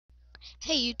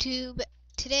Hey YouTube,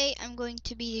 today I'm going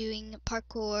to be doing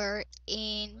parkour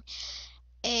in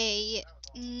a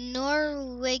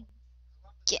Norway.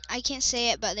 I can't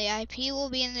say it, but the IP will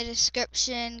be in the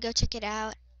description. Go check it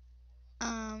out.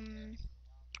 Um,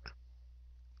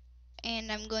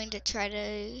 and I'm going to try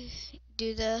to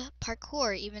do the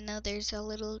parkour, even though there's a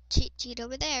little cheat sheet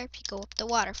over there if you go up the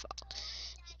waterfall.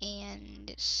 And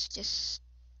it's just,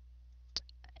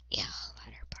 yeah,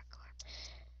 ladder parkour.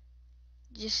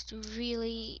 Just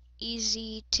really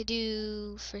easy to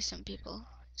do for some people.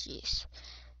 Jeez.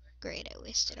 Great, I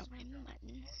wasted all my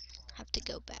mutton. Have to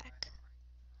go back.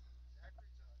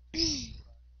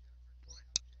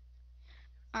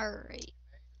 Alright,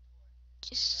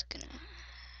 just gonna.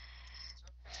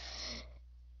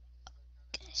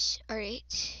 Gosh,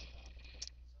 alright.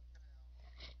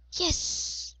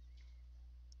 Yes!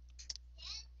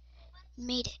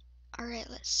 Made it. Alright,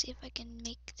 let's see if I can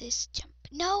make this jump.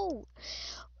 No!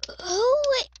 Who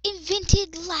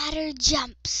invented ladder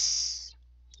jumps?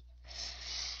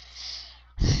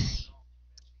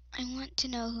 I want to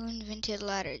know who invented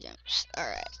ladder jumps.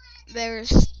 Alright,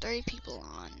 there's 3 people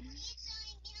on,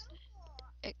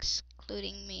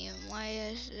 excluding me. And why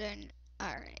is there?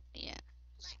 Alright, yeah.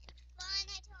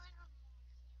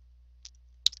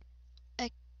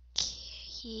 Okay,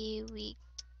 here we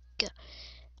go.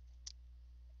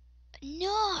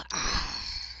 No!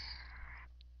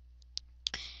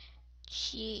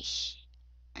 Sheesh.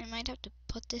 I might have to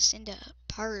put this into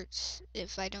parts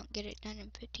if I don't get it done in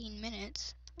 15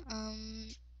 minutes.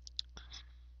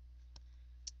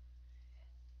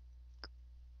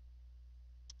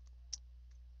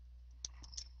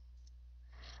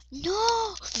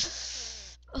 No!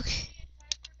 Okay.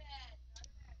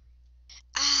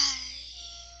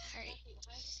 Alright.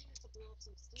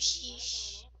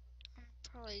 Sheesh. I'm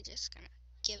probably just gonna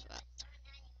give up.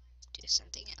 Do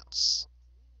something else.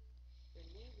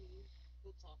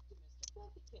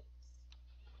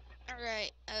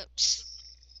 Alright, oops.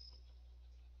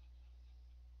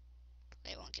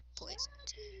 They won't get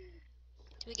poisoned.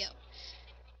 Here we go.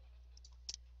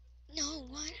 No,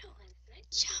 why don't I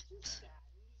jump?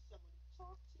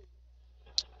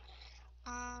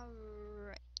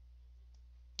 Alright.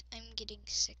 I'm getting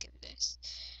sick of this.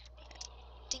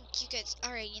 Thank you guys.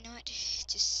 Alright, you know what?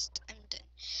 Just, I'm done.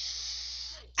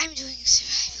 I'm doing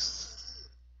survival.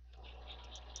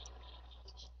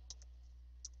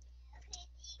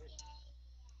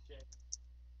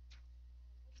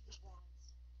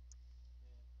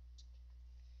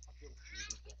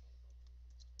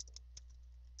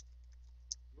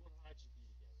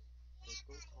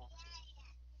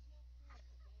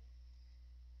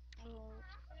 Oh.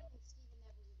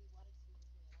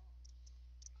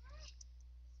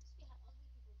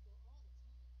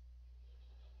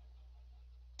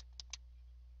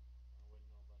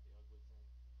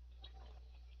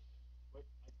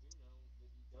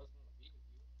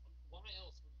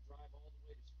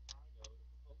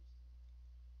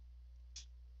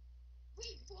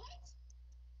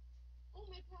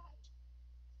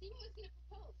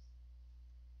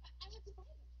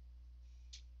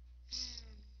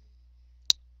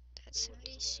 That's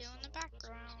somebody's show in the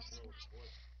background.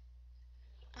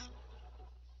 Oh,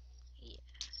 yeah.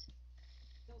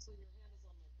 Okay.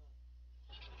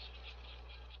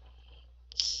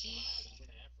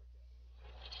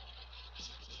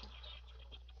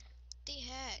 The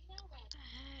heck? What the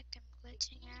heck? I'm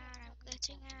glitching out. I'm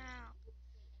glitching out.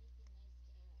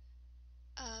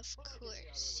 Of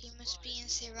course. He must be in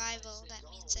survival. That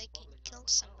means I can kill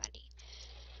somebody.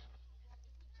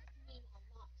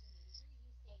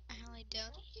 I highly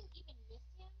doubt it.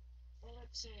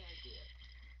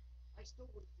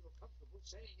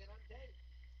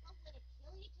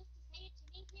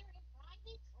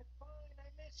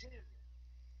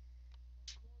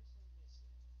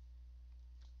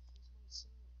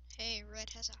 Hey, Red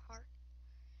has a heart.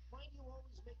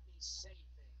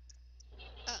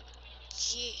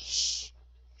 Jeez.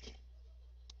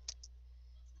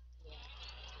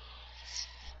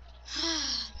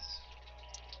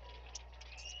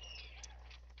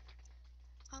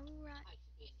 Alright.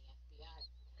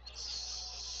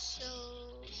 So.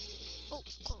 Oh,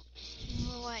 cool.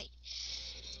 Wait.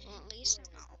 Well, at least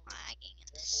I'm not lagging in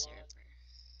the server.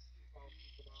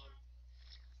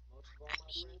 I'm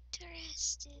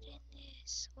interested in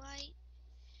this. Why?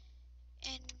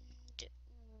 And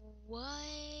why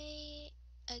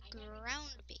a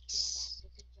ground base?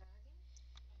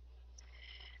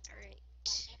 Alright.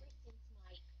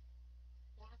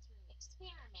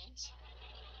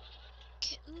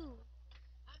 Okay, ooh.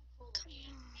 Come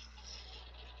on.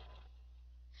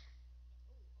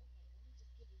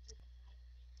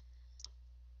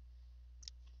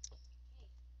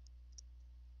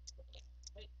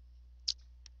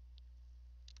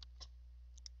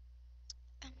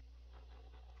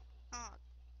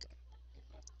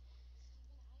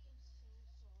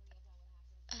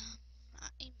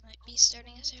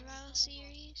 starting a survival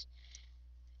series.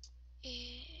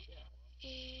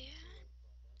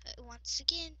 And once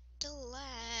again, the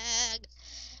lag.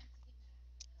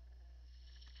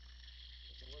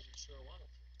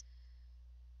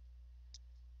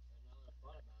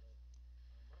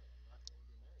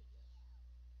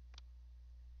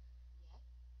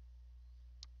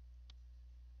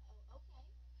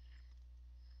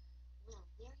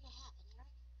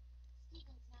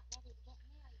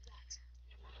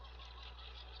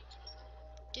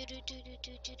 Do do do do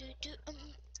do do do do.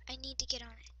 I need to get on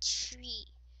a tree.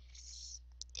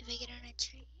 If I get on a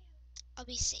tree, I'll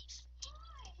be safe.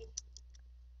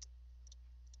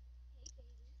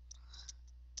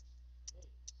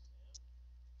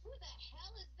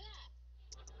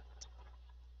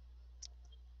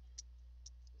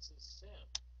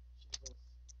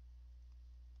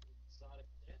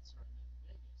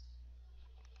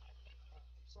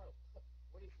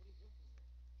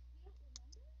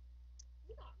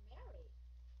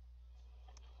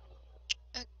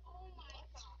 Uh,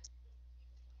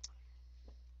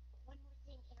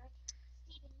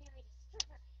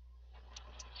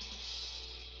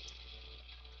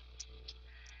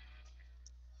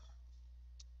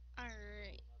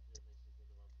 Alright.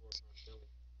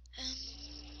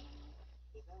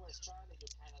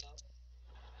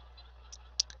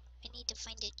 I need to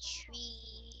find a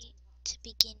tree to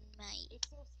begin my.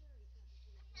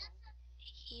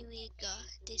 Here we go.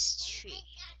 This tree.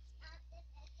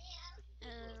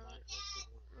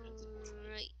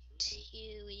 Right.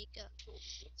 Here we go.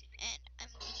 And I'm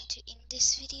going to end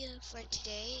this video for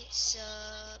today. So,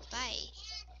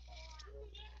 bye.